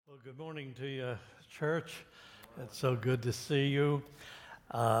Good morning to you, church. It's so good to see you.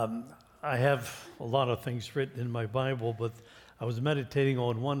 I have a lot of things written in my Bible, but I was meditating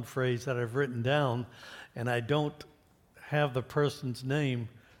on one phrase that I've written down, and I don't have the person's name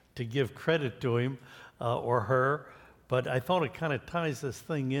to give credit to him or her, but I thought it kind of ties this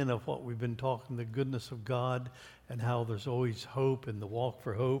thing in of what we've been talking, the goodness of God and how there's always hope in the walk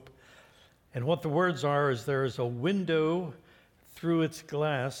for hope. And what the words are is there is a window. Through its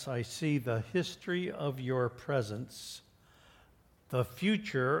glass, I see the history of your presence, the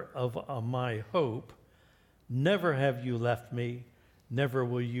future of my hope. Never have you left me, never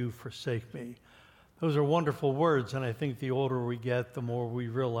will you forsake me. Those are wonderful words, and I think the older we get, the more we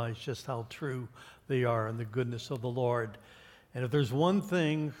realize just how true they are and the goodness of the Lord. And if there's one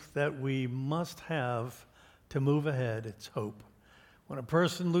thing that we must have to move ahead, it's hope. When a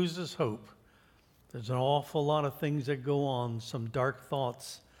person loses hope, there's an awful lot of things that go on, some dark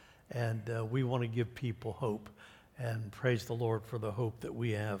thoughts, and we want to give people hope. And praise the Lord for the hope that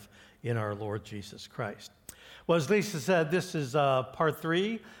we have in our Lord Jesus Christ. Well, as Lisa said, this is part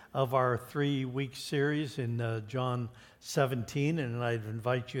 3 of our 3-week series in John 17, and I'd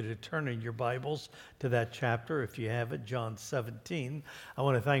invite you to turn in your Bibles to that chapter if you have it, John 17. I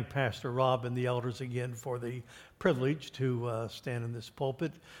want to thank Pastor Rob and the elders again for the privilege to stand in this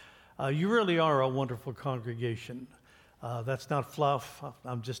pulpit. You really are a wonderful congregation. That's not fluff.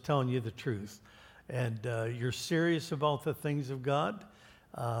 I'm just telling you the truth. And you're serious about the things of God,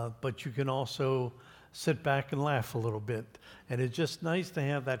 but you can also sit back and laugh a little bit. And it's just nice to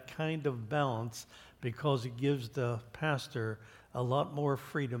have that kind of balance because it gives the pastor a lot more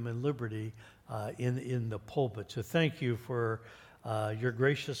freedom and liberty in the pulpit. So thank you for your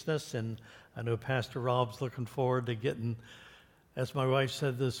graciousness. And I know Pastor Rob's looking forward to getting, as my wife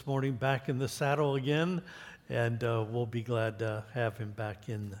said this morning, back in the saddle again, and we'll be glad to have him back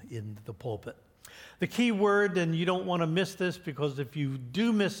in the pulpit. The key word, and you don't want to miss this because if you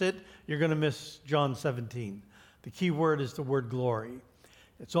do miss it, you're going to miss John 17. The key word is the word glory.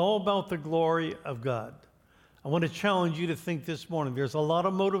 It's all about the glory of God. I want to challenge you to think this morning. There's a lot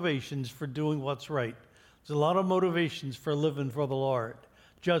of motivations for doing what's right. There's a lot of motivations for living for the Lord.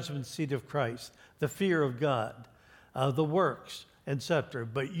 Judgment seat of Christ, the fear of God, the works, etc.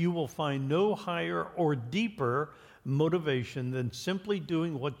 But you will find no higher or deeper motivation than simply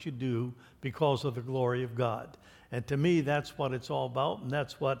doing what you do because of the glory of God. And to me, that's what it's all about, and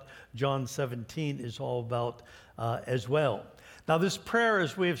that's what John 17 is all about as well. Now, this prayer,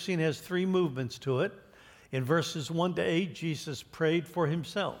 as we have seen, has 3 movements to it. In verses 1 to 8, Jesus prayed for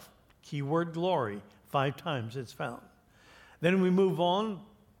himself. Keyword glory, 5 times it's found. Then we move on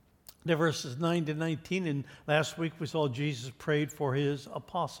to verses 9 to 19, and last week we saw Jesus prayed for his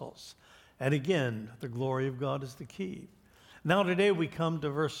apostles. And again, the glory of God is the key. Now today we come to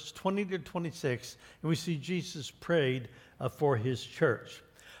verses 20 to 26, and we see Jesus prayed for his church.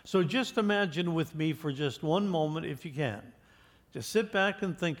 So just imagine with me for just one moment, if you can. Just sit back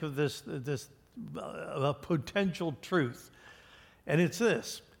and think of this potential truth. And it's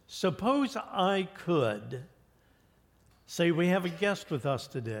this. Suppose I could say we have a guest with us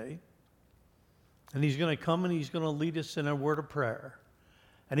today, and he's going to come and he's going to lead us in a word of prayer.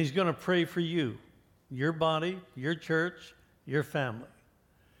 And he's going to pray for you, your body, your church, your family.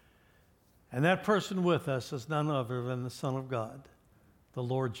 And that person with us is none other than the Son of God, the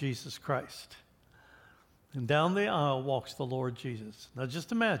Lord Jesus Christ. And down the aisle walks the Lord Jesus. Now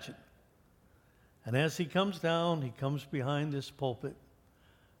just imagine. And as he comes down, he comes behind this pulpit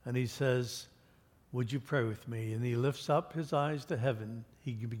and he says, "Would you pray with me?" And he lifts up his eyes to heaven.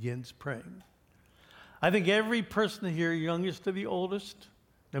 He begins praying. I think every person here, youngest to the oldest,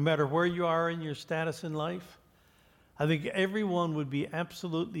 no matter where you are in your status in life, I think everyone would be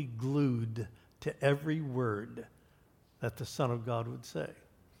absolutely glued to every word that the Son of God would say.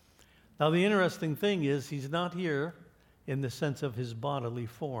 Now, the interesting thing is he's not here in the sense of his bodily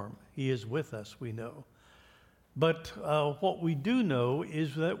form. He is with us, we know. But what we do know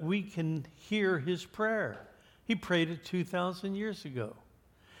is that we can hear his prayer. He prayed it 2,000 years ago.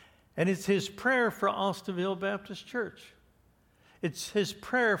 And it's his prayer for Austinville Baptist Church. It's his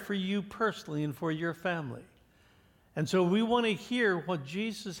prayer for you personally and for your family. And so we want to hear what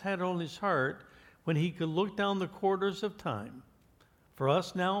Jesus had on his heart when he could look down the corridors of time, for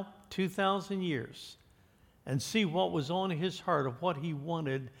us now 2,000 years, and see what was on his heart of what he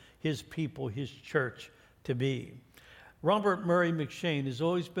wanted his people, his church, to be. Robert Murray McCheyne has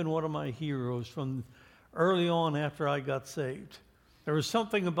always been one of my heroes from early on after I got saved. There was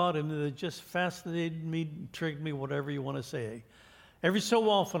something about him that just fascinated me, intrigued me, whatever you want to say. Every so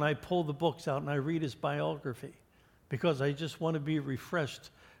often I pull the books out and I read his biography because I just want to be refreshed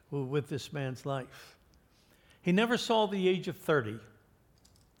with this man's life. He never saw the age of 30.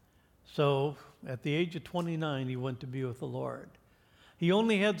 So at the age of 29, he went to be with the Lord. He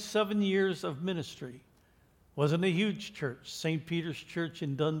only had 7 years of ministry. Wasn't a huge church, St. Peter's Church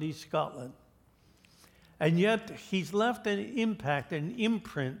in Dundee, Scotland. And yet he's left an impact, an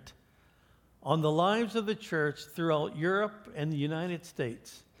imprint on the lives of the church throughout Europe and the United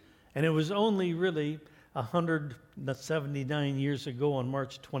States. And it was only really 179 years ago on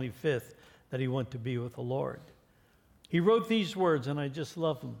March 25th that he went to be with the Lord. He wrote these words, and I just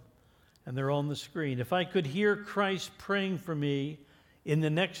love them, and they're on the screen. If I could hear Christ praying for me in the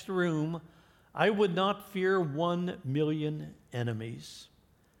next room, I would not fear 1 million enemies.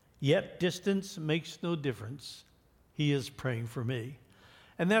 Yet distance makes no difference. He is praying for me.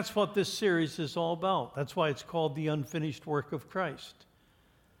 And that's what this series is all about. That's why it's called The Unfinished Work of Christ.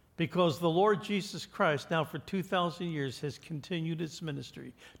 Because the Lord Jesus Christ, now for 2,000 years, has continued his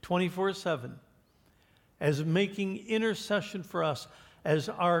ministry 24/7 as making intercession for us as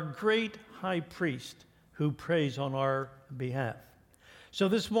our great high priest who prays on our behalf. So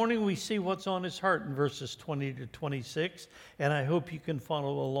this morning we see what's on his heart in verses 20 to 26, and I hope you can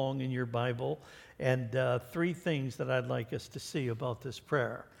follow along in your Bible. And 3 things that I'd like us to see about this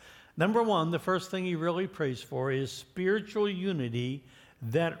prayer. Number 1, the first thing he really prays for is spiritual unity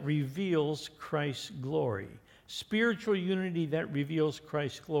that reveals Christ's glory. Spiritual unity that reveals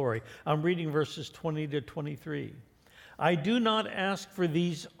Christ's glory. I'm reading verses 20 to 23. I do not ask for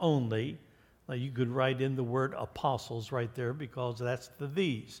these only. Now you could write in the word apostles right there because that's the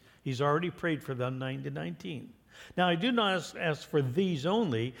these. He's already prayed for them 9 to 19. Now I do not ask for these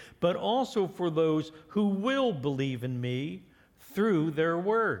only, but also for those who will believe in me through their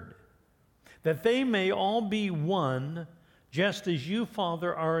word, that they may all be one, just as you,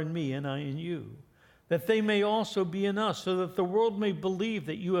 Father, are in me and I in you, that they may also be in us, so that the world may believe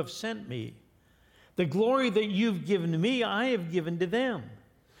that you have sent me. The glory that you've given to me, I have given to them,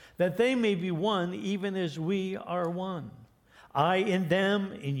 that they may be one even as we are one. I in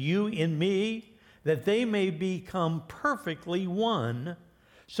them, and you in me, that they may become perfectly one,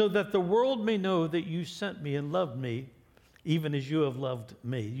 so that the world may know that you sent me and loved me, even as you have loved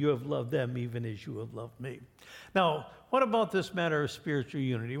me. You have loved them even as you have loved me. Now, what about this matter of spiritual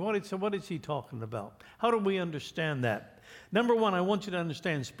unity? What is he talking about? How do we understand that? Number 1, I want you to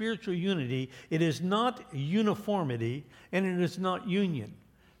understand spiritual unity. It is not uniformity, and it is not union.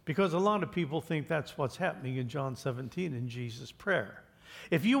 Because a lot of people think that's what's happening in John 17 in Jesus' prayer.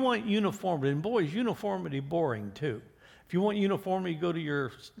 If you want uniformity, and boy, is uniformity boring too. If you want uniformity, go to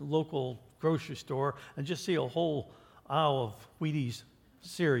your local grocery store and just see a whole aisle of Wheaties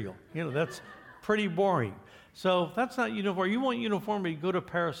cereal. You know, that's pretty boring. So that's not uniform. You want uniformity, go to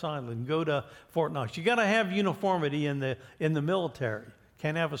Parris Island, go to Fort Knox. You got to have uniformity in the military.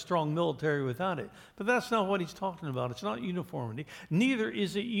 Can't have a strong military without it. But that's not what he's talking about. It's not uniformity. Neither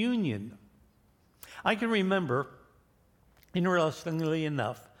is it union. I can remember, interestingly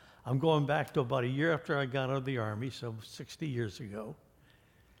enough, I'm going back to about a year after I got out of the Army, so 60 years ago.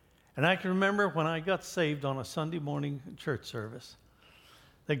 And I can remember when I got saved on a Sunday morning church service,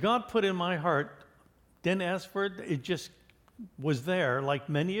 that God put in my heart, didn't ask for it, it just was there, like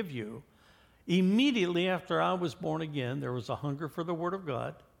many of you. Immediately after I was born again, there was a hunger for the Word of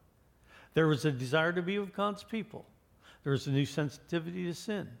God. There was a desire to be with God's people. There was a new sensitivity to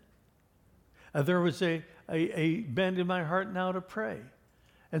sin. There was a bend in my heart now to pray.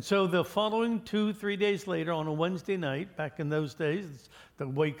 And so the following 2-3 days later, on a Wednesday night, back in those days, the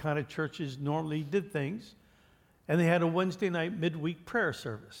way kind of churches normally did things, and they had a Wednesday night midweek prayer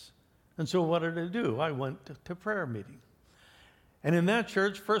service. And so what did I do? I went to prayer meeting. And in that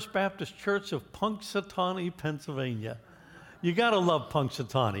church, First Baptist Church of Punxsutawney, Pennsylvania. You got to love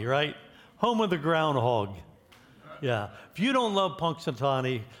Punxsutawney, right? Home of the groundhog. Yeah. If you don't love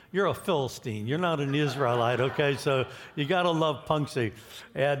Punxsutawney, you're a Philistine. You're not an Israelite, okay? So you got to love Punxsy.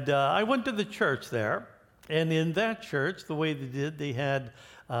 And I went to the church there. And in that church, the way they did, they had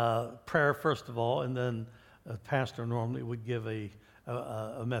prayer first of all, and then a pastor normally would give a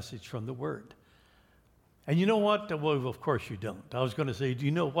message from the Word. And you know what? Well, of course you don't. I was going to say, do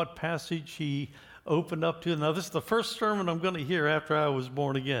you know what passage he opened up to? Now, this is the first sermon I'm going to hear after I was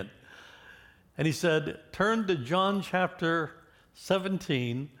born again. And he said, turn to John chapter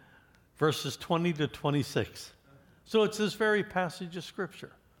 17, verses 20 to 26. So it's this very passage of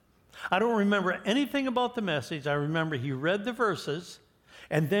Scripture. I don't remember anything about the message. I remember he read the verses,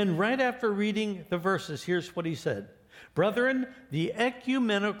 and then right after reading the verses, here's what he said. Brethren, the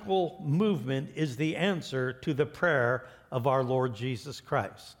ecumenical movement is the answer to the prayer of our Lord Jesus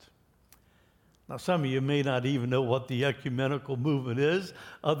Christ. Now, some of you may not even know what the ecumenical movement is.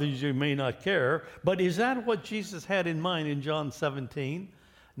 Others, you may not care. But is that what Jesus had in mind in John 17?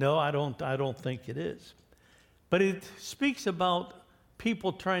 No, I don't think it is. But it speaks about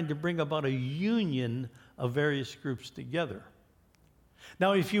people trying to bring about a union of various groups together.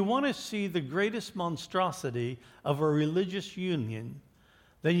 Now, if you want to see the greatest monstrosity of a religious union,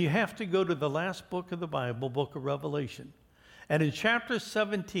 then you have to go to the last book of the Bible, book of Revelation. And in chapter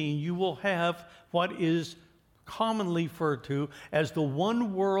 17, you will have what is commonly referred to as the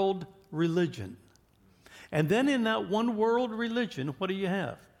one world religion. And then in that one world religion, what do you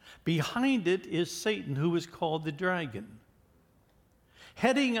have? Behind it is Satan, who is called the dragon.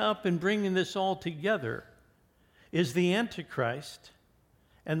 Heading up and bringing this all together is the Antichrist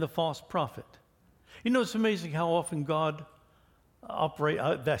and the false prophet. You know, it's amazing how often that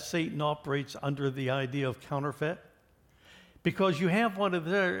Satan operates under the idea of counterfeit. Because you have one of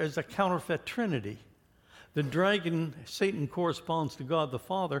there as a counterfeit trinity. The dragon, Satan, corresponds to God the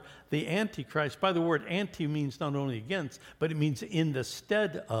Father. The Antichrist, by the word anti means not only against, but it means in the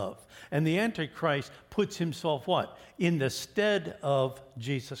stead of. And the Antichrist puts himself what? In the stead of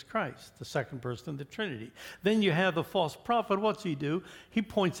Jesus Christ, the second person of the Trinity. Then you have the false prophet. What's he do? He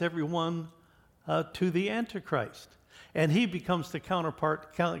points everyone to the Antichrist. And he becomes the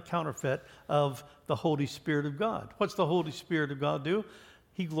counterfeit of the Holy Spirit of God. What's the Holy Spirit of God do?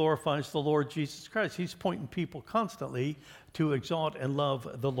 He glorifies the Lord Jesus Christ. He's pointing people constantly to exalt and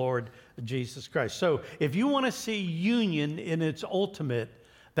love the Lord Jesus Christ. So if you want to see union in its ultimate,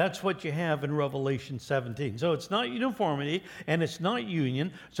 that's what you have in Revelation 17. So it's not uniformity and it's not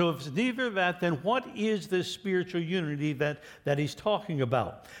union. So if it's neither of that, then what is this spiritual unity that he's talking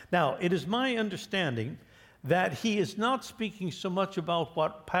about? Now, it is my understanding that he is not speaking so much about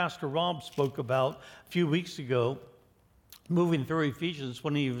what Pastor Rob spoke about a few weeks ago, moving through Ephesians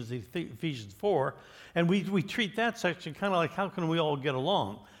when he was Ephesians 4, and we treat that section kind of like, how can we all get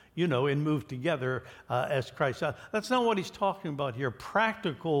along, and move together as Christ. That's not what he's talking about here,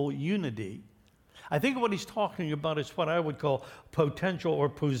 practical unity. I think what he's talking about is what I would call potential or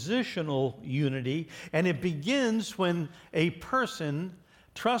positional unity, and it begins when a person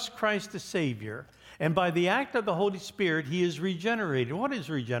trusts Christ as Savior, and by the act of the Holy Spirit, he is regenerated. What is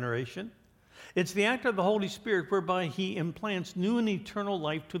regeneration? It's the act of the Holy Spirit whereby he implants new and eternal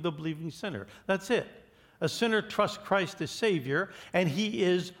life to the believing sinner. That's it. A sinner trusts Christ as Savior, and he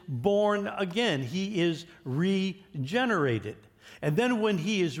is born again. He is regenerated. And then when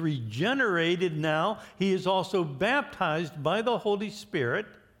he is regenerated now, he is also baptized by the Holy Spirit,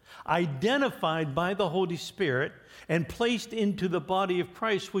 identified by the Holy Spirit, and placed into the body of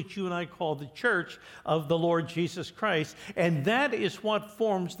Christ, which you and I call the church of the Lord Jesus Christ. And that is what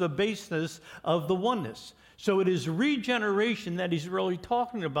forms the basis of the oneness. So it is regeneration that he's really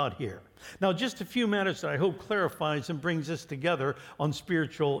talking about here. Now, just a few matters that I hope clarifies and brings us together on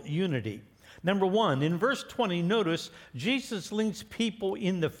spiritual unity. Number one, in verse 20, notice Jesus links people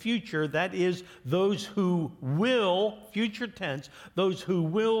in the future, that is, those who will, future tense, those who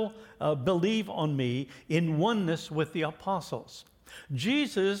will believe on me, in oneness with the apostles.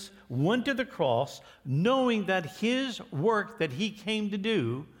 Jesus went to the cross knowing that his work that he came to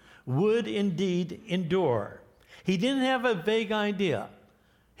do would indeed endure. He didn't have a vague idea.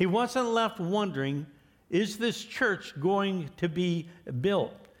 He wasn't left wondering, is this church going to be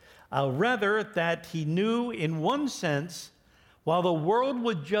built? Rather, that he knew in one sense, while the world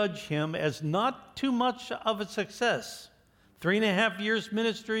would judge him as not too much of a success, 3.5 years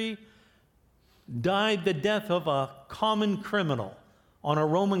ministry, died the death of a common criminal on a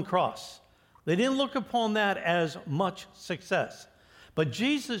Roman cross. They didn't look upon that as much success. But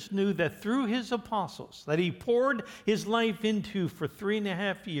Jesus knew that through his apostles, that he poured his life into for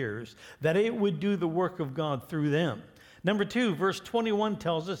 3.5 years, that it would do the work of God through them. Number two, verse 21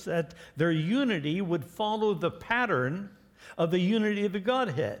 tells us that their unity would follow the pattern of the unity of the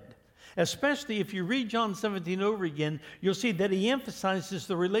Godhead. Especially if you read John 17 over again, you'll see that he emphasizes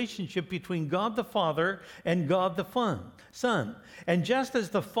the relationship between God the Father and God the Son. And just as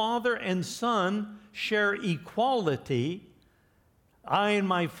the Father and Son share equality, I and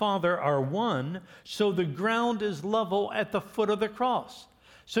my Father are one, so the ground is level at the foot of the cross.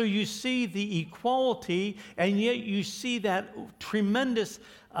 So you see the equality, and yet you see that tremendous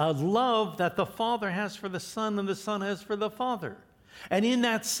love that the Father has for the Son and the Son has for the Father. And in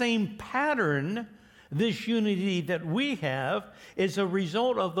that same pattern, this unity that we have is a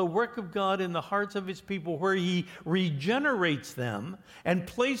result of the work of God in the hearts of his people, where he regenerates them and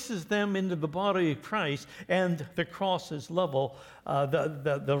places them into the body of Christ, and the cross is level,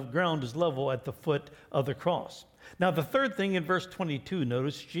 the ground is level at the foot of the cross. Now, the third thing in verse 22,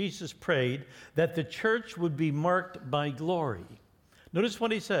 notice Jesus prayed that the church would be marked by glory. Notice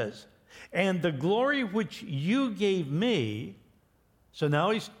what he says. And the glory which you gave me, so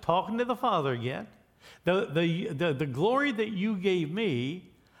now he's talking to the Father again. The glory that you gave me,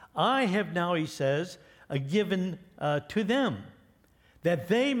 I have now, he says, given to them, that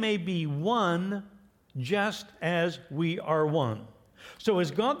they may be one just as we are one. So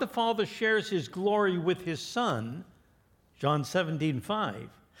as God the Father shares his glory with his Son, John 17:5,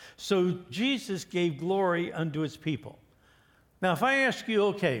 so Jesus gave glory unto his people. Now, if I ask you,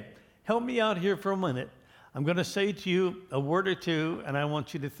 okay, help me out here for a minute. I'm going to say to you a word or two, and I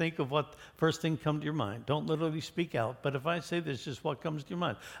want you to think of what first thing comes to your mind. Don't literally speak out, but if I say this, just what comes to your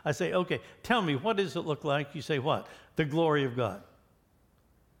mind. I say, okay, tell me, what does it look like? You say what? The glory of God.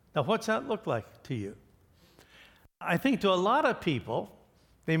 Now, what's that look like to you? I think to a lot of people,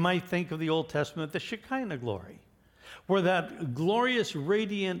 they might think of the Old Testament, the Shekinah glory, where that glorious,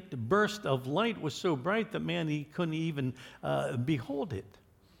 radiant burst of light was so bright that man, he couldn't even behold it.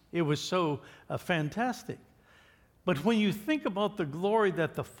 It was so fantastic. But when you think about the glory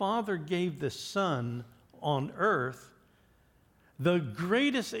that the Father gave the Son on earth, the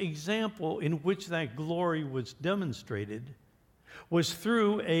greatest example in which that glory was demonstrated was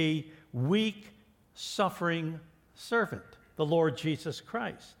through a weak, suffering servant, the Lord Jesus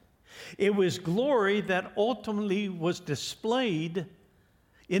Christ. It was glory that ultimately was displayed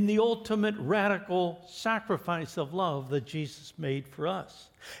in the ultimate radical sacrifice of love that Jesus made for us.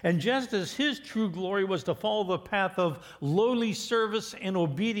 And just as his true glory was to follow the path of lowly service and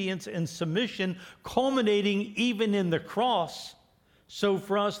obedience and submission, culminating even in the cross, so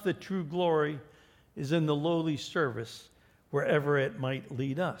for us the true glory is in the lowly service wherever it might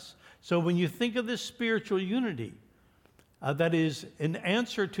lead us. So when you think of this spiritual unity, that is an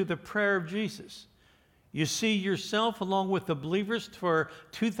answer to the prayer of Jesus. You see yourself along with the believers for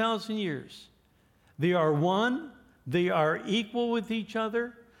 2,000 years. They are one. They are equal with each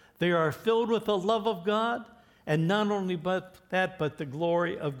other. They are filled with the love of God. And not only but that, but the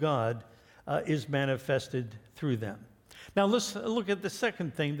glory of God is manifested through them. Now let's look at the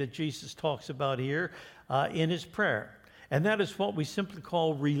second thing that Jesus talks about here in his prayer. And that is what we simply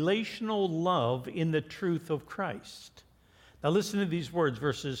call relational love in the truth of Christ. Now listen to these words,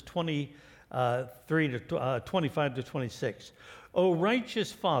 verses 25 to 26. O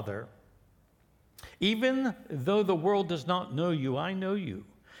righteous Father, even though the world does not know you, I know you.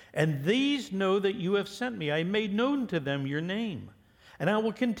 And these know that you have sent me. I made known to them your name. And I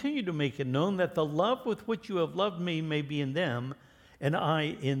will continue to make it known, that the love with which you have loved me may be in them, and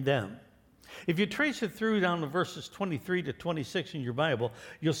I in them. If you trace it through down to verses 23 to 26 in your Bible,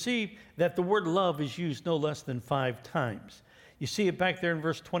 you'll see that the word love is used no less than 5 times. You see it back there in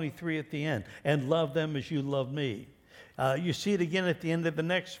verse 23 at the end, and love them as you love me. You see it again at the end of the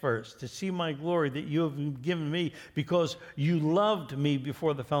next verse, to see my glory that you have given me because you loved me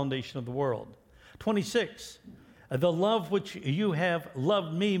before the foundation of the world. 26, the love which you have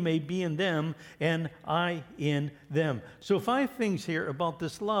loved me may be in them, and I in them. So 5 things here about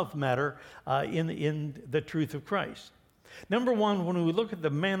this love matter in the truth of Christ. Number 1, when we look at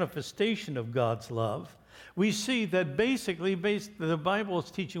the manifestation of God's love, we see that basically, the Bible is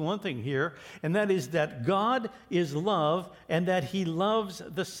teaching one thing here, and that is that God is love and that he loves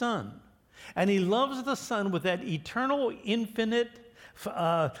the Son. And he loves the Son with that eternal, infinite,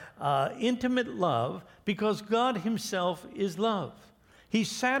 intimate love because God himself is love.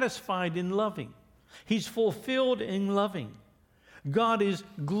 He's satisfied in loving. He's fulfilled in loving. God is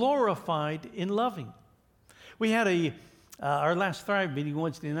glorified in loving. We had our last Thrive meeting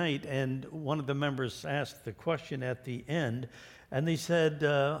Wednesday night, and one of the members asked the question at the end, and they said,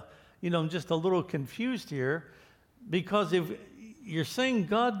 I'm just a little confused here, because if you're saying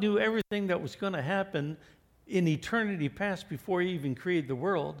God knew everything that was going to happen in eternity past before he even created the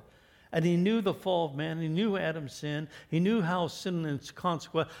world, and he knew the fall of man, he knew Adam's sin, he knew how sin and its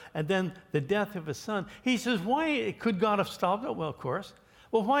consequence, and then the death of his son. He says, why could God have stopped it? Well, of course.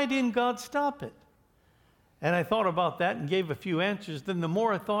 Well, why didn't God stop it? And I thought about that and gave a few answers. Then the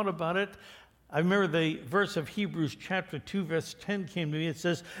more I thought about it, I remember the verse of Hebrews chapter 2, verse 10 came to me. It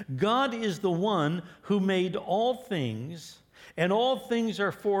says, God is the one who made all things, and all things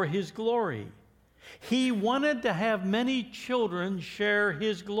are for his glory. He wanted to have many children share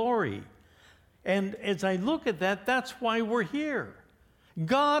his glory. And as I look at that, that's why we're here.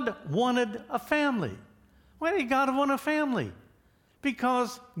 God wanted a family. Why did God want a family?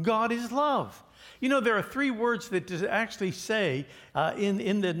 Because God is love. You know, there are three words that actually say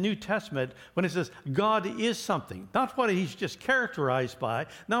in the New Testament when it says God is something. Not what he's just characterized by,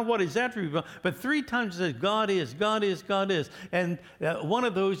 not what his attribute, but three times it says God is, God is, God is. And one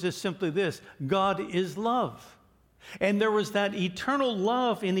of those is simply this: God is love. And there was that eternal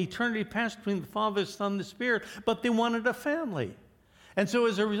love in eternity past between the Father, the Son, and the Spirit, but they wanted a family. And so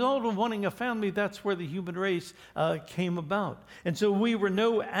as a result of wanting a family, that's where the human race came about. And so we were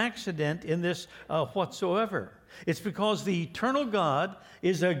no accident in this whatsoever. It's because the eternal God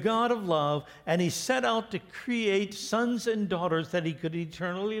is a God of love, and he set out to create sons and daughters that he could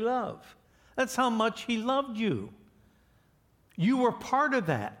eternally love. That's how much he loved you. You were part of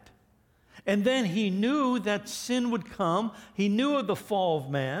that. And then he knew that sin would come. He knew of the fall of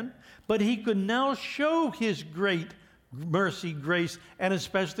man, but he could now show his great mercy, grace, and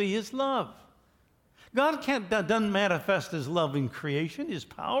especially his love. God doesn't manifest his love in creation. His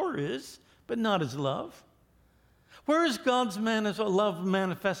power is, but not his love. Where is God's love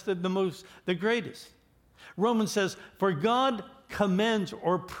manifested the greatest? Romans says, for God commends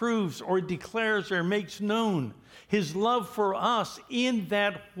or proves or declares or makes known his love for us in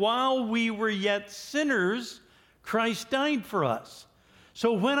that while we were yet sinners, Christ died for us.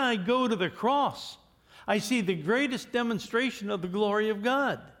 So when I go to the cross, I see the greatest demonstration of the glory of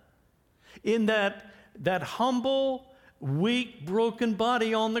God in that humble, weak, broken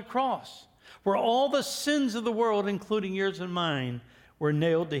body on the cross, where all the sins of the world, including yours and mine, were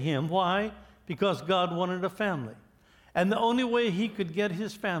nailed to him. Why? Because God wanted a family. And the only way he could get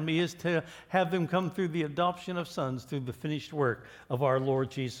his family is to have them come through the adoption of sons through the finished work of our Lord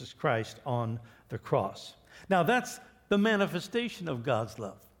Jesus Christ on the cross. Now, that's the manifestation of God's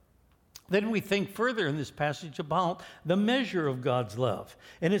love. Then we think further in this passage about the measure of God's love.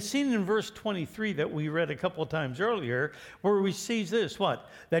 And it's seen in verse 23 that we read a couple of times earlier, where we see this, what?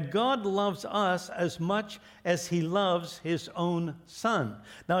 That God loves us as much as he loves his own son.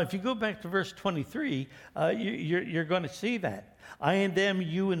 Now, if you go back to verse 23, you're going to see that. I and them,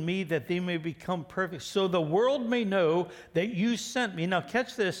 you and me, that they may become perfect, so the world may know that you sent me. Now,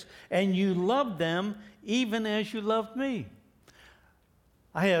 catch this. And you loved them even as you loved me.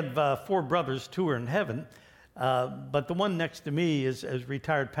 I have 4 brothers, 2 are in heaven, but the one next to me is a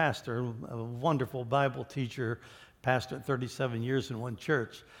retired pastor, a wonderful Bible teacher, pastored 37 years in one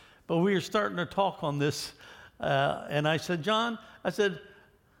church. But we were starting to talk on this, and I said, John,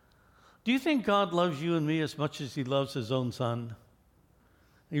 do you think God loves you and me as much as he loves his own son?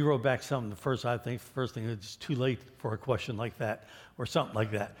 He wrote back something. The first thing, it's too late for a question like that, or something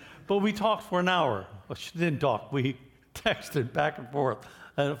like that. But we talked for an hour. Well, she didn't talk. We texted back and forth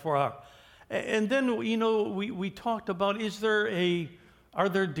for an hour. And then, we talked about, are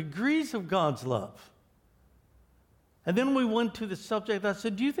there degrees of God's love? And then we went to the subject. I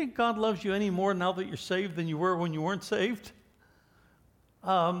said, do you think God loves you any more now that you're saved than you were when you weren't saved?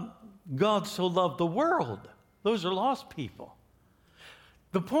 God so loved the world. Those are lost people.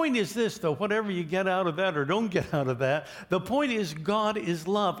 The point is this, though, whatever you get out of that or don't get out of that, the point is God is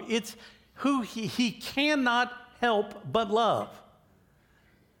love. It's who he cannot help but love.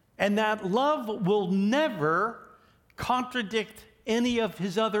 And that love will never contradict any of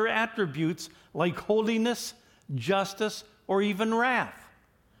his other attributes like holiness, justice, or even wrath.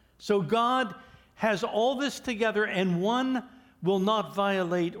 So God has all this together, and one will not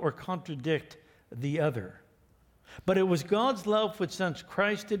violate or contradict the other. But it was God's love which sent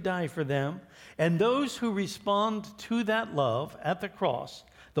Christ to die for them, and those who respond to that love at the cross,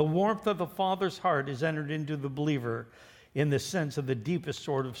 the warmth of the Father's heart is entered into the believer in the sense of the deepest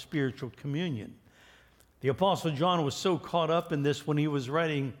sort of spiritual communion. The Apostle John was so caught up in this when he was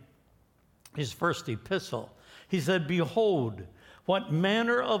writing his first epistle. He said, behold, what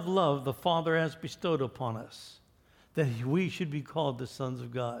manner of love the Father has bestowed upon us, that we should be called the sons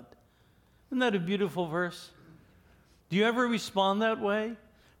of God. Isn't that a beautiful verse? Do you ever respond that way?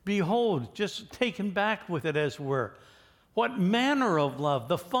 Behold, just taken back with it as were. What manner of love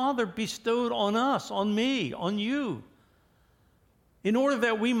the Father bestowed on us, on me, on you, in order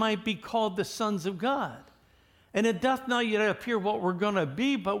that we might be called the sons of God. And it doth not yet appear what we're going to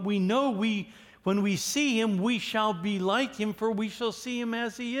be, but we know when we see him, we shall be like him, for we shall see him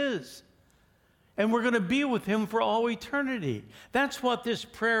as he is. And we're going to be with him for all eternity. That's what this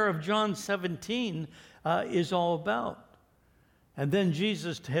prayer of John 17 is all about. And then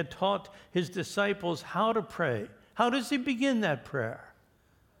Jesus had taught his disciples how to pray. How does he begin that prayer?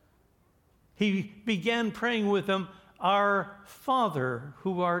 He began praying with them, our Father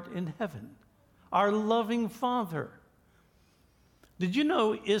who art in heaven, our loving Father. Did you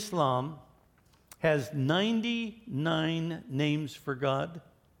know Islam has 99 names for God?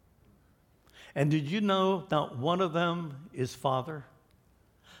 And did you know not one of them is Father?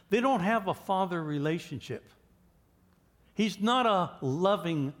 They don't have a father relationship. He's not a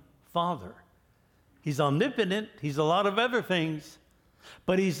loving Father. He's omnipotent. He's a lot of other things.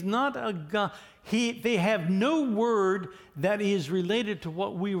 But he's not a God. They have no word that is related to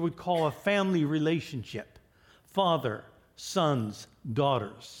what we would call a family relationship. Father, sons,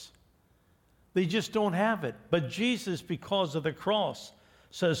 daughters. They just don't have it. But Jesus, because of the cross,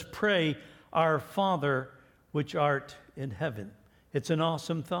 says, pray, our Father, which art in heaven. It's an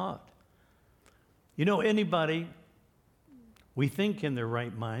awesome thought. You know, anybody, we think in their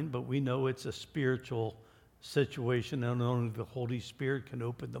right mind, but we know it's a spiritual situation, and only the Holy Spirit can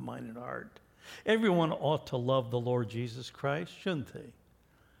open the mind and heart. Everyone ought to love the Lord Jesus Christ, shouldn't they?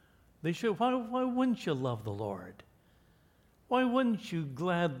 They should. Why wouldn't you love the Lord? Why wouldn't you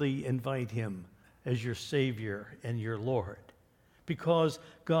gladly invite him as your Savior and your Lord? Because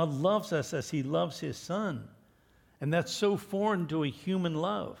God loves us as he loves his Son. And that's so foreign to a human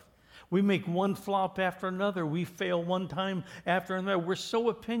love. We make one flop after another. We fail one time after another. We're so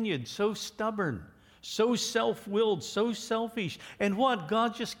opinionated, so stubborn, so self-willed, so selfish. And what?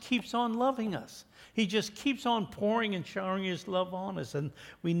 God just keeps on loving us. He just keeps on pouring and showering his love on us. And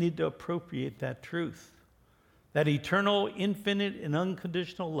we need to appropriate that truth. That eternal, infinite, and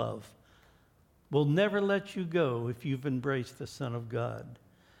unconditional love will never let you go if you've embraced the Son of God.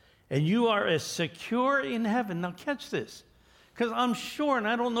 And you are as secure in heaven. Now catch this, because I'm sure, and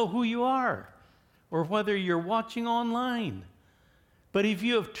I don't know who you are, or whether you're watching online, but if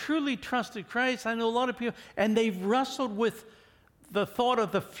you have truly trusted Christ, I know a lot of people, and they've wrestled with the thought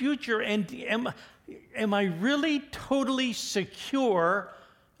of the future, and am I really totally secure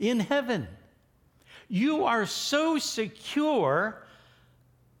in heaven? You are so secure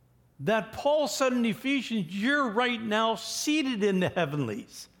that Paul said in Ephesians, you're right now seated in the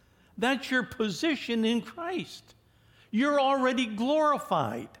heavenlies. That's your position in Christ. You're already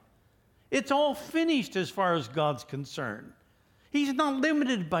glorified. It's all finished as far as God's concerned. He's not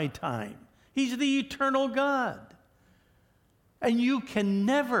limited by time. He's the eternal God. And you can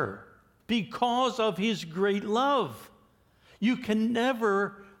never, because of his great love, you can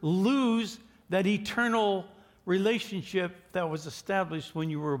never lose that eternal relationship that was established when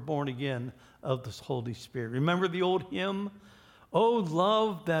you were born again of the Holy Spirit. Remember the old hymn? Oh,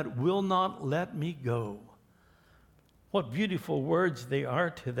 love that will not let me go. What beautiful words they are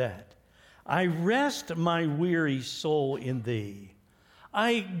to that. I rest my weary soul in thee.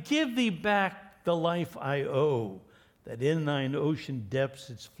 I give thee back the life I owe, that in thine ocean depths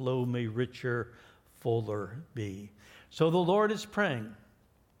its flow may richer, fuller be. So the Lord is praying,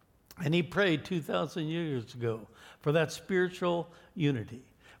 and he prayed 2,000 years ago for that spiritual unity,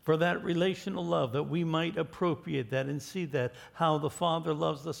 for that relational love, that we might appropriate that and see that, how the Father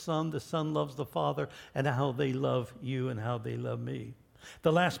loves the Son loves the Father, and how they love you and how they love me.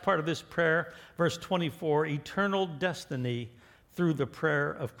 The last part of this prayer, verse 24, eternal destiny through the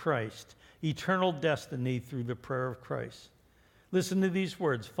prayer of Christ. Eternal destiny through the prayer of Christ. Listen to these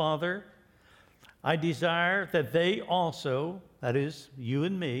words. Father, I desire that they also, that is, you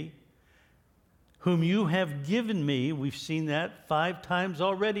and me, whom you have given me, we've seen that 5 times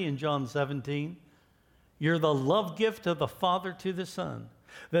already in John 17. You're the love gift of the Father to the Son.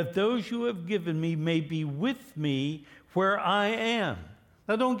 That those you have given me may be with me where I am.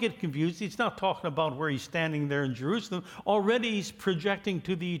 Now don't get confused. He's not talking about where he's standing there in Jerusalem. Already he's projecting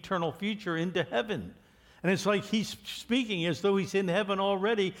to the eternal future into heaven. And it's like he's speaking as though he's in heaven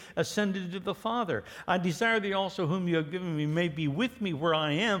already, ascended to the Father. I desire thee also whom you have given me may be with me where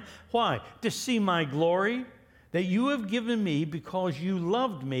I am. Why? To see my glory that you have given me because you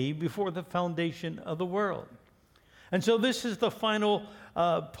loved me before the foundation of the world. And so this is the final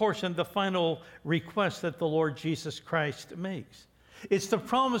portion, the final request that the Lord Jesus Christ makes. It's the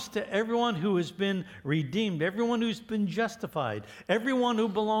promise to everyone who has been redeemed, everyone who's been justified, everyone who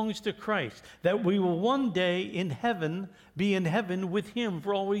belongs to Christ, that we will one day in heaven be in heaven with him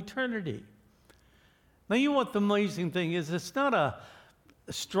for all eternity. Now, you know what the amazing thing is? It's not a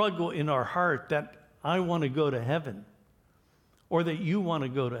struggle in our heart that I want to go to heaven or that you want to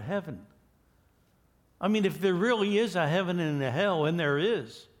go to heaven. I mean, if there really is a heaven and a hell, and there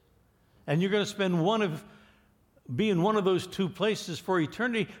is, and you're going to spend be in one of those two places for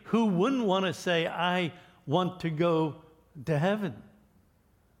eternity, who wouldn't want to say, I want to go to heaven?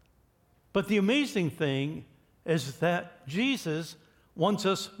 But the amazing thing is that Jesus wants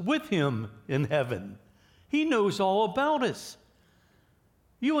us with him in heaven. He knows all about us.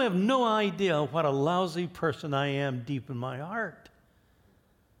 You have no idea what a lousy person I am deep in my heart.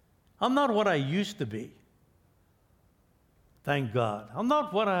 I'm not what I used to be. Thank God. I'm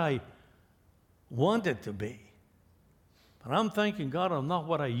not what I wanted to be. But I'm thanking God I'm not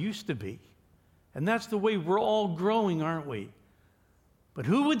what I used to be. And that's the way we're all growing, aren't we? But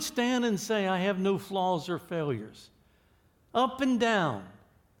who would stand and say, I have no flaws or failures? Up and down,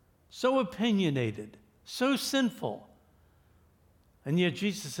 so opinionated, so sinful. And yet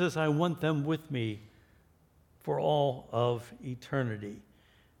Jesus says, I want them with me for all of eternity.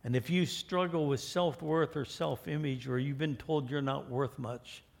 And if you struggle with self-worth or self-image, or you've been told you're not worth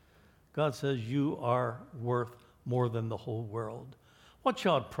much, God says you are worth more than the whole world. What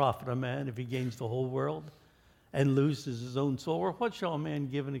shall it profit a man if he gains the whole world and loses his own soul? Or what shall a man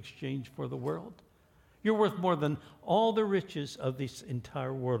give in exchange for the world? You're worth more than all the riches of this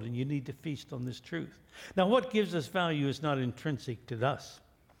entire world, and you need to feast on this truth. Now, what gives us value is not intrinsic to us.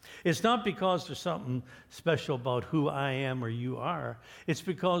 It's not because there's something special about who I am or you are. It's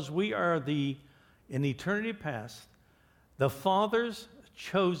because we are in eternity past, the Father's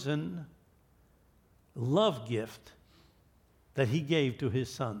chosen love gift that he gave to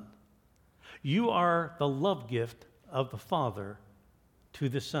his Son. You are the love gift of the Father to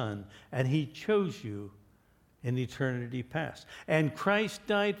the Son, and he chose you in eternity past. And Christ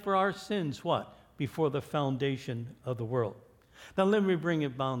died for our sins, what? Before the foundation of the world. Now let me bring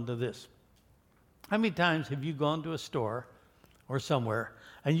it down to this. How many times have you gone to a store or somewhere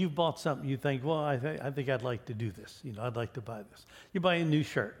and you bought something you think, well, I think I'd like to do this. I'd like to buy this. You buy a new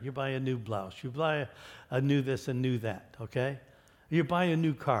shirt. You buy a new blouse. You buy a new this and new that, okay? You buy a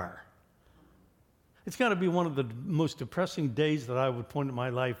new car. It's got to be one of the most depressing days that I would point in my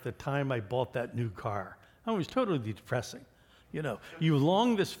life, the time I bought that new car. It was totally depressing. You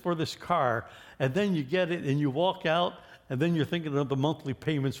long for this car, and then you get it, and you walk out, and then you're thinking of the monthly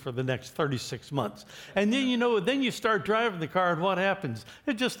payments for the next 36 months. And then, then you start driving the car, and what happens?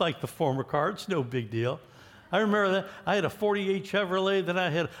 It's just like the former car. It's no big deal. I remember that. I had a 48 Chevrolet that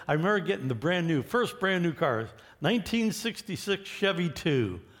I remember getting the first brand new car, 1966 Chevy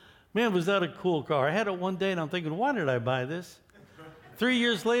 2. Man, was that a cool car. I had it one day, and I'm thinking, why did I buy this? 3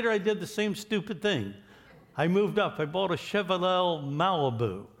 years later, I did the same stupid thing. I moved up. I bought a Chevrolet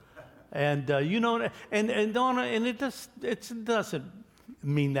Malibu. And, and it doesn't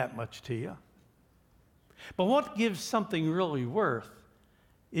mean that much to you. But what gives something really worth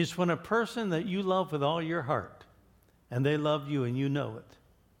is when a person that you love with all your heart, and they love you and you know it,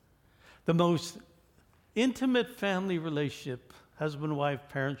 the most intimate family relationship, husband, wife,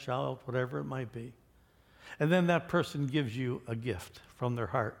 parent, child, whatever it might be, and then that person gives you a gift from their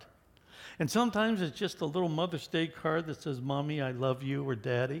heart. And sometimes it's just a little Mother's Day card that says, Mommy, I love you, or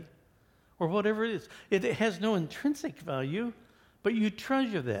Daddy, or whatever it is. It has no intrinsic value, but you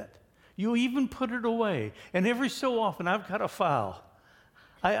treasure that. You even put it away. And every so often, I've got a file.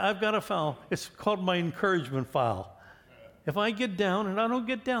 I've got a file. It's called my encouragement file. If I get down, and I don't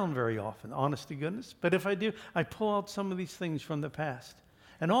get down very often, honest to goodness, but if I do, I pull out some of these things from the past.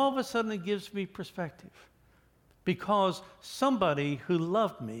 And all of a sudden, it gives me perspective. Because somebody who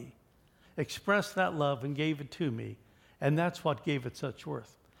loved me expressed that love and gave it to me, and that's what gave it such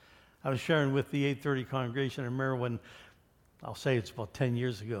worth. I was sharing with the 830 congregation. I remember when, I'll say it's about 10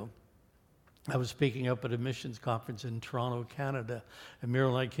 years ago, I was speaking up at a missions conference in Toronto, Canada, and Meryl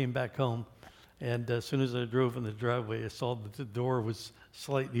and I came back home, and as soon as I drove in the driveway, I saw that the door was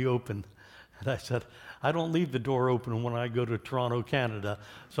slightly open, and I said, I don't leave the door open when I go to Toronto, Canada.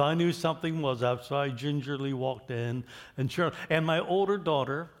 So I knew something was up, so I gingerly walked in, and my older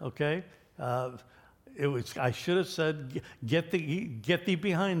daughter, okay, I should have said, get thee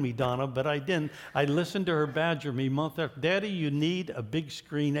behind me, Donna, but I didn't. I listened to her badger me month after, Daddy, you need a big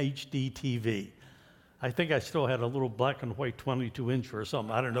screen HD TV. I think I still had a little black and white 22-inch or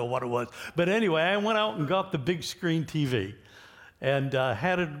something. I don't know what it was. But anyway, I went out and got the big screen TV and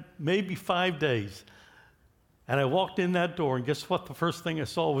had it maybe 5 days. And I walked in that door, and guess what? The first thing I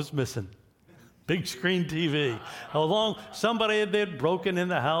saw was missing. Big screen TV. Somebody had broken in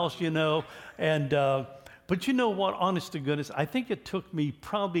the house, and but you know what, honest to goodness, I think it took me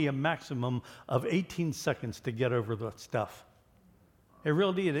probably a maximum of 18 seconds to get over that stuff. It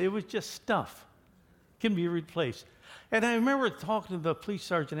really did. It was just stuff. It can be replaced. And I remember talking to the police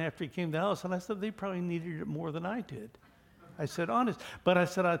sergeant after he came to the house, and I said, they probably needed it more than I did. I said, honest. But I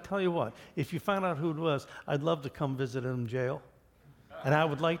said, I'll tell you what, if you found out who it was, I'd love to come visit him in jail. And I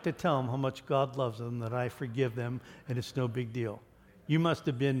would like to tell them how much God loves them, that I forgive them, and it's no big deal. You must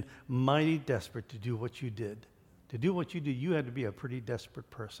have been mighty desperate to do what you did. To do what you did, you had to be a pretty desperate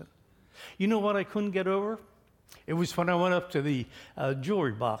person. You know what I couldn't get over? It was when I went up to the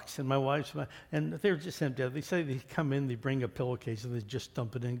jewelry box, and my wife's, and they were just empty. They say they come in, they bring a pillowcase, and they just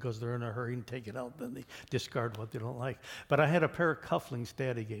dump it in because they're in a hurry and take it out. Then they discard what they don't like. But I had a pair of cufflinks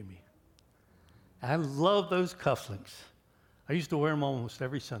Daddy gave me. I love those cufflinks. I used to wear them almost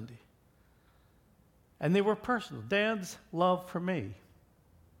every Sunday. And they were personal. Dad's love for me.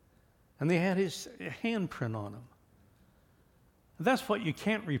 And they had his handprint on them. That's what you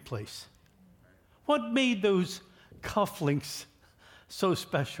can't replace. What made those cufflinks so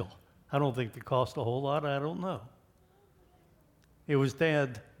special? I don't think they cost a whole lot. I don't know. It was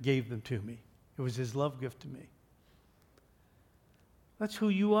Dad gave them to me. It was his love gift to me. That's who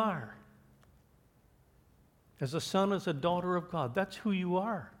you are. As a son, as a daughter of God, that's who you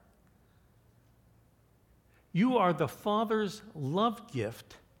are. You are the Father's love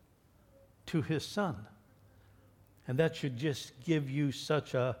gift to his Son. And that should just give you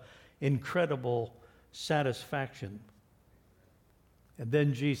such an incredible satisfaction. And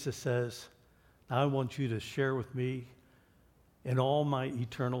then Jesus says, I want you to share with me in all my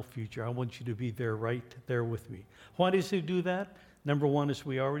eternal future. I want you to be there, right there with me. Why does he do that? Number one, as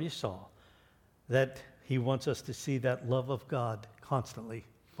we already saw, that he wants us to see that love of God constantly.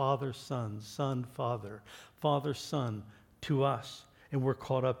 Father, Son, Son, Father, Father, Son to us. And we're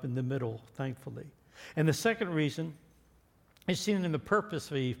caught up in the middle, thankfully. And the second reason is seen in the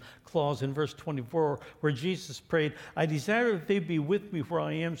purposely clause in verse 24, where Jesus prayed, I desire that they be with me where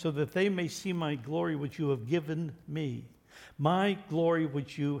I am, so that they may see my glory which you have given me. My glory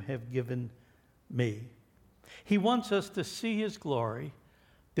which you have given me. He wants us to see his glory,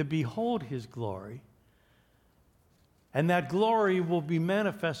 to behold his glory, and that glory will be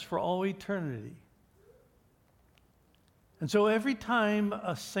manifest for all eternity. And so every time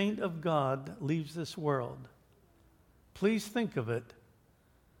a saint of God leaves this world, please think of it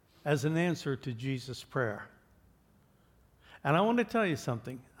as an answer to Jesus' prayer. And I want to tell you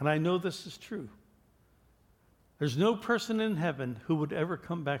something, and I know this is true. There's no person in heaven who would ever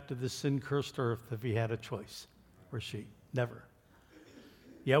come back to this sin-cursed earth if he had a choice, or she. Never.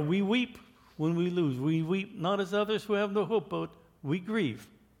 Yeah, we weep when we lose. We weep not as others who have no hope, but we grieve.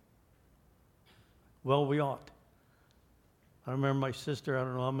 Well, we ought. I remember my sister, I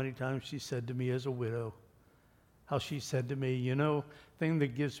don't know how many times she said to me as a widow, how she said to me, you know, thing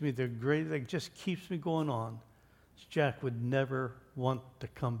that gives me the great, that just keeps me going on, is Jack would never want to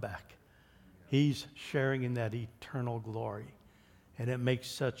come back. He's sharing in that eternal glory. And it makes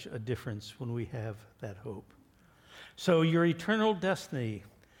such a difference when we have that hope. So your eternal destiny,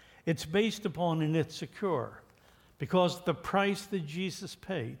 it's based upon and it's secure because the price that Jesus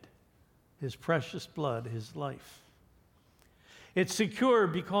paid, his precious blood, his life. It's secure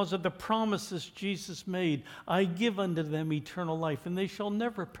because of the promises Jesus made. I give unto them eternal life, and they shall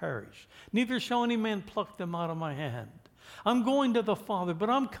never perish. Neither shall any man pluck them out of my hand. I'm going to the Father, but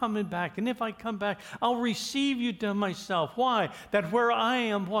I'm coming back. And if I come back, I'll receive you to myself. Why? That where I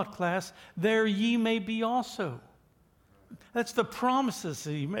am, what class? There ye may be also. That's the promises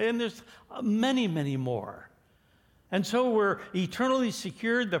that he made. And there's many, many more. And so we're eternally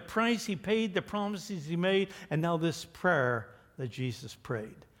secured. The price he paid, the promises he made, and now this prayer that Jesus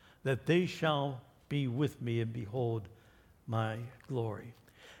prayed, that they shall be with me and behold my glory.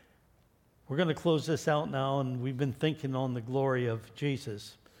 We're going to close this out now, and we've been thinking on the glory of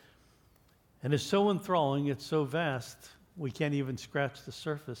Jesus. And it's so enthralling, it's so vast, we can't even scratch the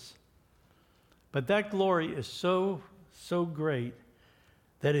surface. But that glory is so great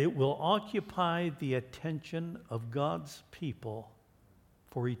that it will occupy the attention of God's people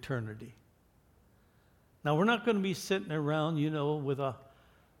for eternity. Now, we're not going to be sitting around, with a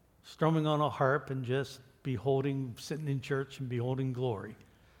strumming on a harp and just sitting in church and beholding glory.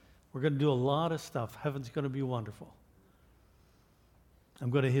 We're going to do a lot of stuff. Heaven's going to be wonderful.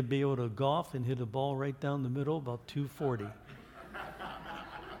 I'm going to be able to golf and hit a ball right down the middle, about 240.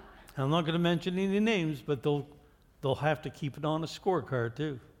 I'm not going to mention any names, but they'll have to keep it on a scorecard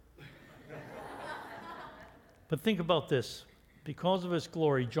too. But think about this. Because of his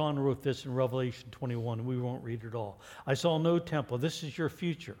glory, John wrote this in Revelation 21, and we won't read it all. I saw no temple. This is your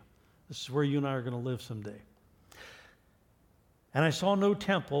future. This is where you and I are going to live someday. And I saw no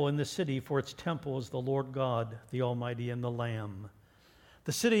temple in the city, for its temple is the Lord God, the Almighty, and the Lamb.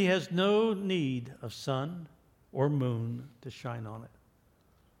 The city has no need of sun or moon to shine on it.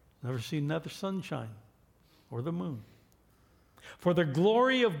 Never seen another sunshine or the moon. For the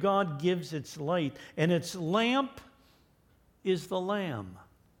glory of God gives its light, and its lamp is the Lamb.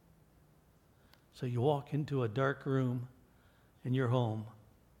 So you walk into a dark room in your home,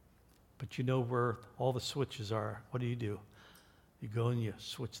 but you know where all the switches are. What do? You go and you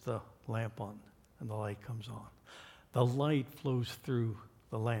switch the lamp on, and the light comes on. The light flows through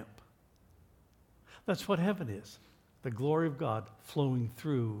the lamp. That's what heaven is. The glory of God flowing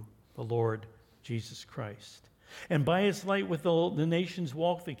through the Lord Jesus Christ. And by its light will the nations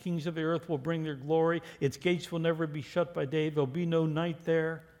walk. The kings of the earth will bring their glory. Its gates will never be shut by day. There'll be no night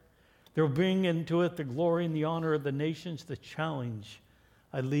there. They'll bring into it the glory and the honor of the nations. The challenge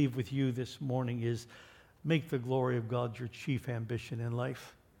I leave with you this morning is make the glory of God your chief ambition in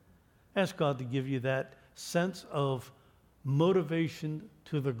life. Ask God to give you that sense of motivation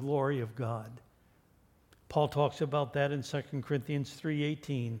to the glory of God. Paul talks about that in 2 Corinthians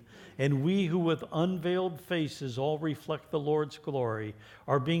 3:18. And we who with unveiled faces all reflect the Lord's glory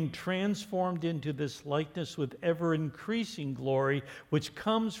are being transformed into this likeness with ever-increasing glory, which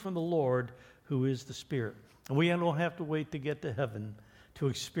comes from the Lord, who is the Spirit. And we don't have to wait to get to heaven to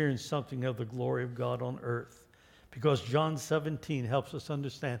experience something of the glory of God on earth. Because John 17 helps us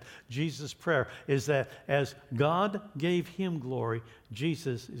understand Jesus' prayer is that as God gave him glory,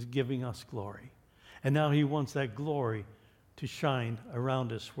 Jesus is giving us glory. And now he wants that glory to shine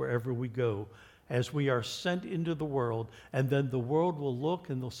around us wherever we go as we are sent into the world. And then the world will look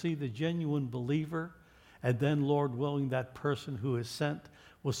and they'll see the genuine believer. And then, Lord willing, that person who is sent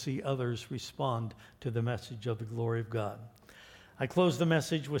will see others respond to the message of the glory of God. I close the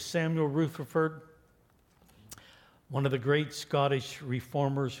message with Samuel Rutherford, one of the great Scottish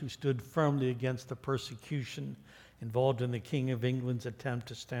reformers who stood firmly against the persecution involved in the King of England's attempt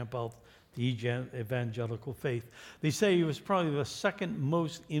to stamp out the evangelical faith. They say he was probably the second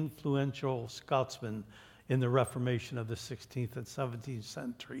most influential Scotsman in the Reformation of the 16th and 17th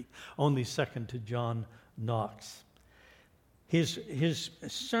century, only second to John Knox. His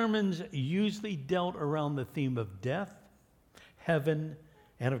sermons usually dealt around the theme of death, heaven,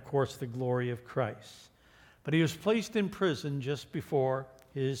 and of course the glory of Christ. But he was placed in prison just before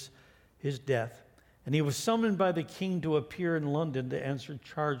his death. And he was summoned by the king to appear in London to answer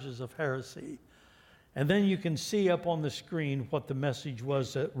charges of heresy. And then you can see up on the screen what the message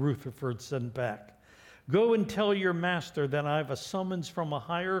was that Rutherford sent back. Go and tell your master that I have a summons from a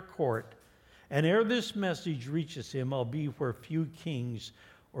higher court, and ere this message reaches him, I'll be where few kings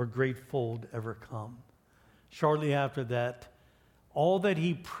or great fold ever come. Shortly after that, all that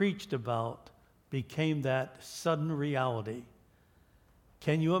he preached about became that sudden reality.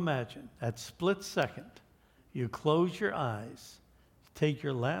 Can you imagine that split second? You close your eyes, take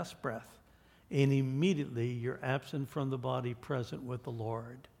your last breath, and immediately you're absent from the body, present with the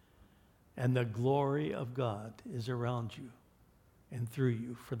Lord. And the glory of God is around you and through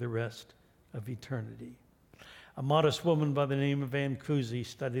you for the rest of eternity. A modest woman by the name of Ann Kuzi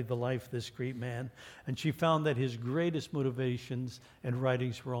studied the life of this great man, and she found that his greatest motivations and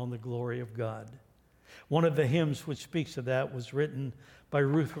writings were on the glory of God. One of the hymns which speaks of that was written by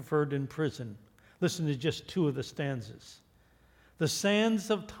Rutherford in prison. Listen to just two of the stanzas. The sands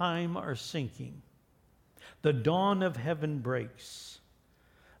of time are sinking. The dawn of heaven breaks.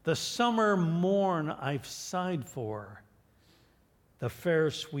 The summer morn I've sighed for. The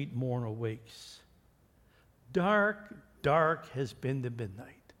fair sweet morn awakes. Dark, dark has been the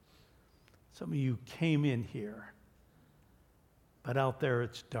midnight. Some of you came in here, but out there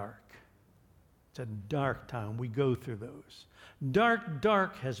it's dark. It's a dark time. We go through those. Dark,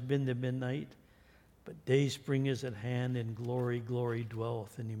 dark has been the midnight, but day spring is at hand, and glory, glory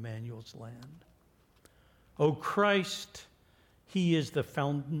dwelleth in Emmanuel's land. O Christ, he is the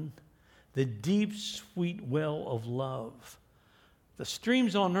fountain, the deep, sweet well of love. The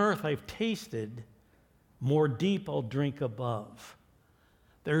streams on earth I've tasted, more deep I'll drink above.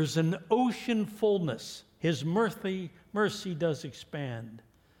 There's an ocean fullness, his mercy does expand.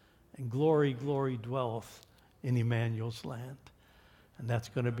 And glory, glory dwelleth in Emmanuel's land. And that's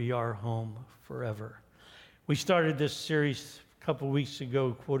going to be our home forever. We started this series a couple weeks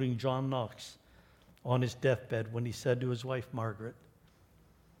ago quoting John Knox on his deathbed when he said to his wife, Margaret,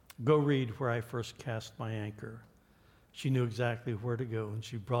 go read where I first cast my anchor. She knew exactly where to go, and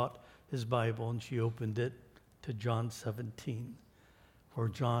she brought his Bible and she opened it to John 17, where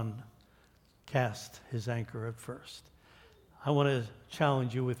John cast his anchor at first. I want to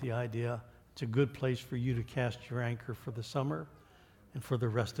challenge you with the idea it's a good place for you to cast your anchor for the summer and for the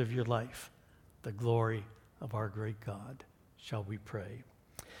rest of your life. The glory of our great God. Shall we pray?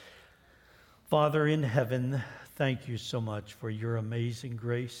 Father in heaven, thank you so much for your amazing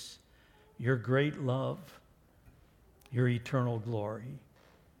grace, your great love, your eternal glory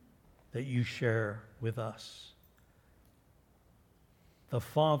that you share with us. The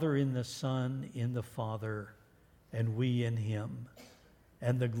Father in the Son, in the Father, and we in him.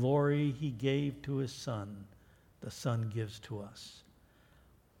 And the glory he gave to his Son, the Son gives to us.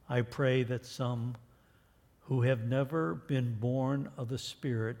 I pray that some who have never been born of the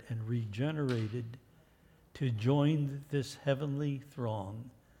Spirit and regenerated to join this heavenly throng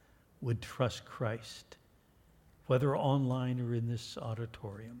would trust Christ whether online or in this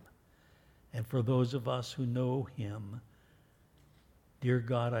auditorium. And for those of us who know him, dear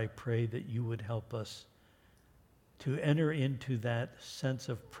God, I pray that you would help us to enter into that sense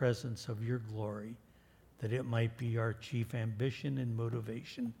of presence of your glory, that it might be our chief ambition and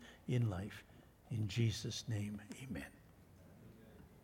motivation in life. In Jesus' name, amen.